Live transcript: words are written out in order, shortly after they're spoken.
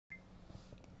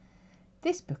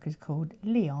This book is called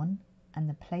Leon and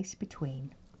the Place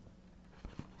Between.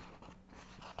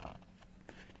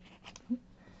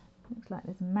 Looks like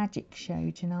there's a magic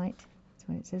show tonight. That's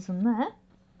what it says on there.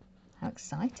 How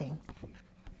exciting.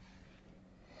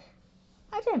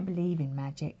 I don't believe in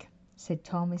magic, said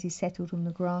Tom as he settled on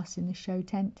the grass in the show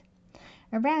tent.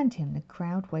 Around him the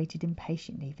crowd waited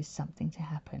impatiently for something to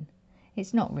happen.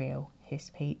 It's not real,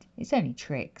 hissed Pete. It's only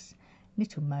tricks.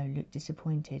 Little Mo looked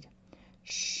disappointed.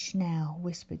 Shh now,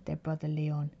 whispered their brother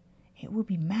Leon. It will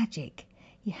be magic.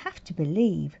 You have to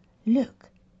believe. Look,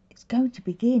 it's going to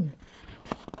begin.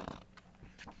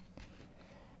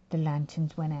 The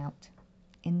lanterns went out.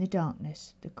 In the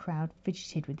darkness, the crowd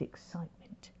fidgeted with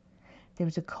excitement. There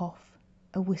was a cough,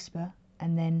 a whisper,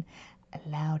 and then a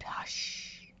loud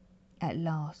hush. At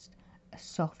last, a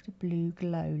soft blue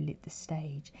glow lit the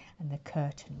stage, and the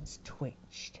curtains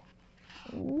twitched.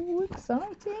 Ooh,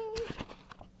 exciting!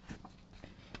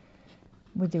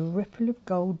 With a ripple of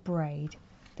gold braid,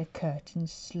 the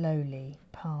curtains slowly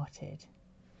parted.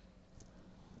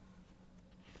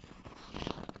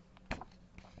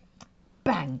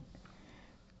 Bang!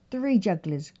 3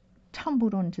 jugglers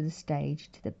tumbled onto the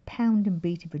stage to the pound and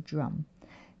beat of a drum.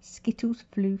 Skittles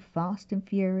flew fast and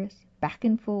furious, back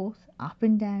and forth, up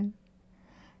and down.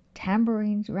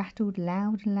 Tambourines rattled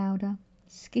loud and louder.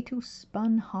 Skittles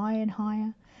spun high and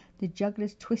higher. The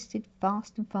jugglers twisted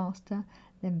fast and faster.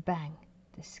 Then bang!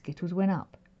 The skittles went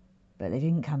up, but they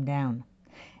didn't come down.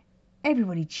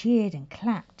 Everybody cheered and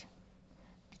clapped.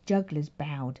 The jugglers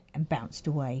bowed and bounced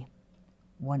away.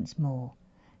 Once more,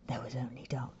 there was only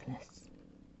darkness.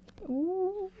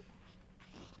 Ooh.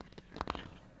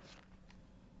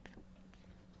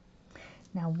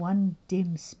 Now one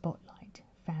dim spotlight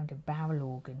found a barrel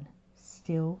organ,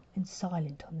 still and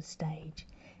silent on the stage.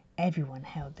 Everyone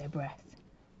held their breath.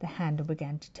 The handle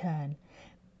began to turn,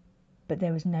 but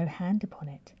there was no hand upon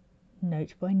it.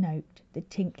 Note by note, the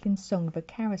tinkling song of a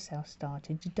carousel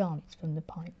started to dance from the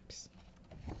pipes.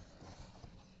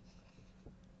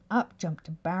 Up jumped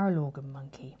a barrel organ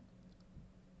monkey,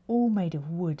 all made of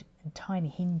wood and tiny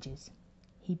hinges.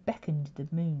 He beckoned the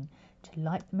moon to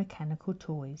light the mechanical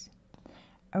toys.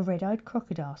 A red-eyed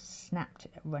crocodile snapped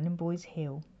at Running Boy's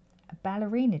heel. A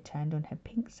ballerina turned on her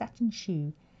pink satin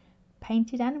shoe.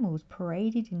 Painted animals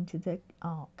paraded into the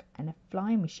ark, and a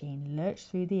flying machine lurched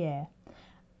through the air,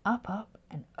 up, up,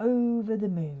 and over the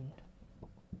moon.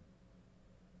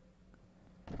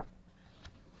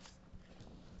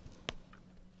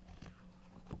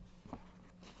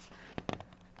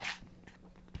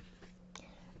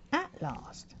 At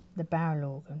last, the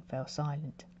barrel organ fell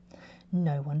silent.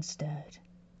 No one stirred.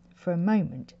 For a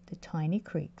moment, the tiny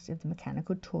creaks of the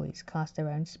mechanical toys cast their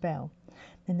own spell.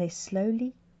 Then they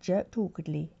slowly jerked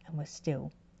awkwardly and were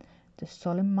still. The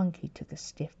solemn monkey took a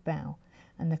stiff bow,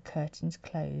 and the curtains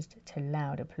closed to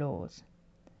loud applause.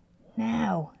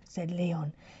 Now, said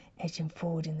Leon, edging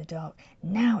forward in the dark,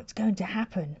 now it's going to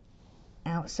happen.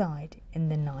 Outside, in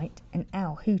the night, an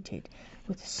owl hooted.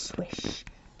 With a swish,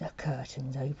 the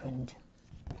curtains opened.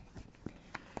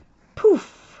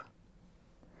 Poof!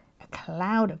 A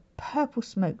cloud of purple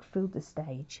smoke filled the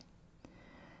stage.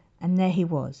 And there he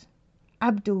was,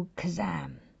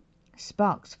 Abdul-Kazam.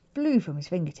 Sparks flew from his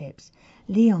fingertips.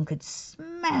 Leon could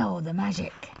smell the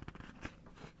magic.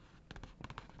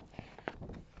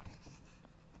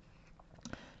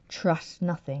 Trust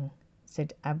nothing,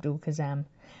 said Abdul-Kazam,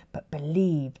 but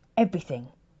believe everything.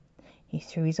 He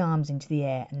threw his arms into the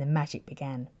air and the magic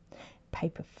began.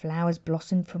 Paper flowers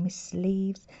blossomed from his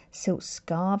sleeves. Silk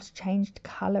scarves changed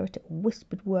colour at a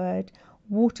whispered word.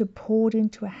 Water poured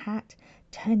into a hat,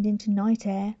 turned into night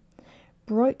air.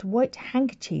 Bright white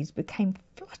handkerchiefs became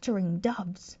fluttering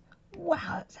doves. Wow,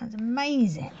 that sounds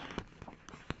amazing.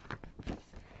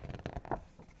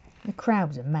 The crowd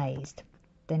was amazed.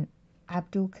 Then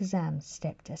Abdul-Kazam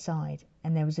stepped aside,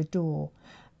 and there was a door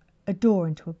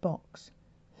into a box.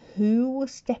 Who will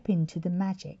step into the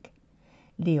magic?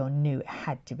 Leon knew it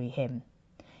had to be him.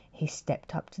 He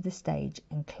stepped up to the stage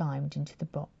and climbed into the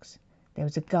box. There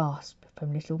was a gasp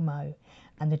from little Mo,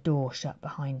 and the door shut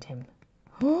behind him.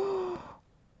 Oh,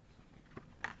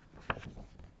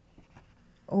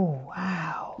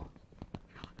 wow.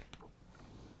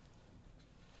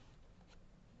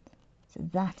 So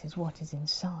that is what is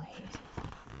inside.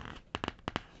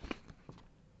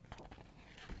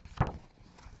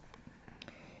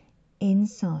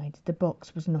 Inside the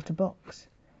box was not a box.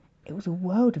 It was a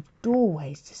world of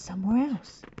doorways to somewhere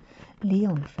else.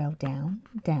 Leon fell down,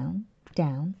 down,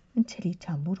 down, until he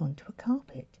tumbled onto a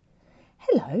carpet.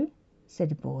 Hello,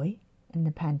 said a boy in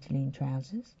the pantaloon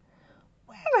trousers.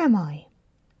 Where am I?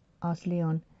 Asked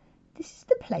Leon. This is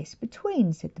the place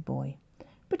between, said the boy.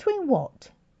 Between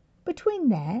what? Between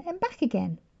there and back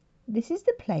again. This is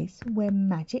the place where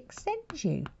magic sends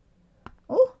you.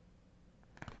 Oh,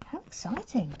 how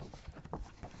exciting.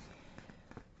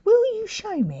 Will you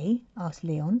show me? Asked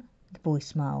Leon. The boy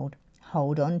smiled.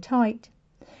 Hold on tight.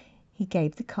 He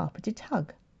gave the carpet a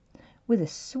tug. With a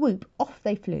swoop, off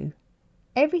they flew.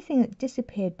 Everything that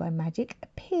disappeared by magic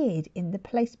appeared in the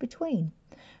place between.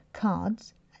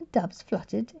 Cards and doves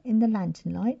fluttered in the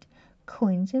lantern light.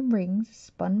 Coins and rings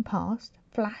spun past,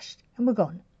 flashed, and were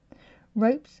gone.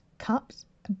 Ropes, cups,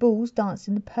 and balls danced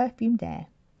in the perfumed air.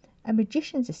 A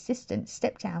magician's assistant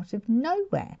stepped out of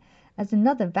nowhere as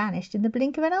another vanished in the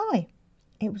blink of an eye.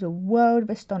 It was a world of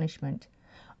astonishment,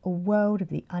 a world of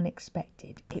the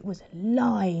unexpected. It was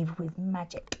alive with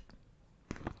magic.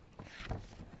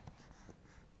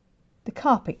 The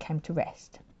carpet came to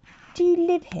rest. Do you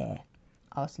live here?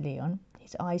 Asked Leon,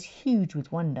 his eyes huge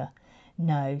with wonder.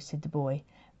 No, said the boy,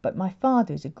 but my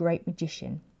father is a great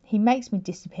magician. He makes me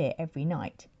disappear every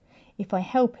night. If I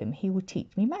help him, he will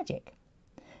teach me magic.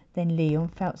 Then Leon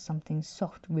felt something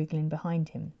soft wriggling behind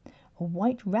him. A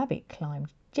white rabbit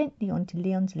climbed gently onto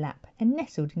Leon's lap and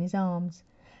nestled in his arms.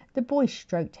 The boy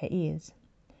stroked her ears.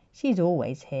 She is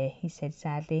always here, he said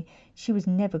sadly. She was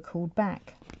never called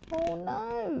back. Oh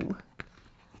no!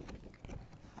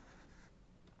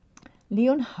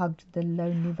 Leon hugged the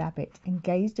lonely rabbit and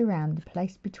gazed around the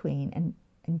place between,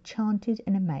 enchanted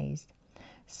and amazed.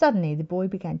 Suddenly the boy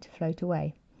began to float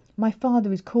away. My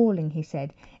father is calling, he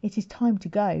said. It is time to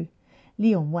go.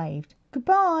 Leon waved.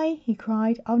 Goodbye, he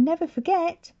cried. I'll never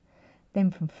forget. Then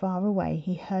from far away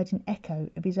he heard an echo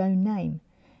of his own name.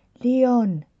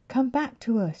 Leon, come back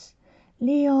to us.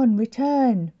 Leon,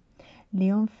 return.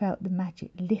 Leon felt the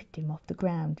magic lift him off the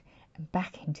ground and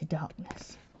back into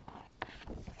darkness.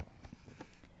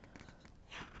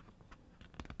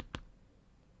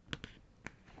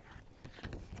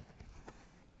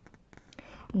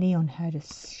 Leon heard a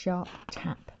sharp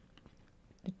tap.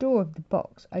 The door of the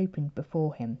box opened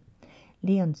before him.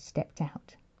 Leon stepped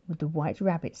out, with the white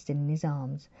rabbit still in his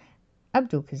arms.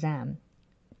 Abdul-Kazam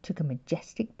took a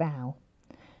majestic bow.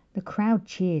 The crowd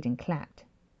cheered and clapped.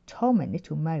 Tom and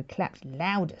little Mo clapped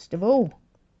loudest of all.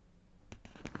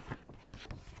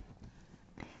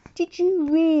 Did you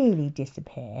really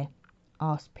disappear?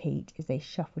 Asked Pete as they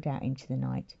shuffled out into the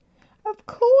night. Of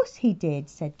course he did,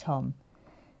 said Tom.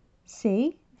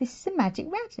 See, this is a magic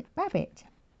rabbit.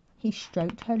 He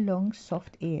stroked her long,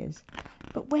 soft ears.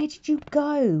 But where did you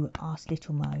go? Asked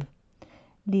little Mo.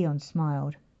 Leon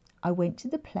smiled. I went to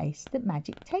the place that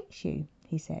magic takes you,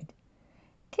 he said.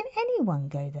 Can anyone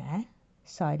go there?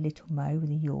 Sighed little Mo with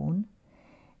a yawn.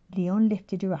 Leon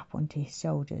lifted her up onto his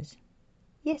shoulders.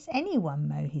 Yes, anyone,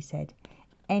 Mo, he said.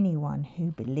 Anyone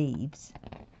who believes.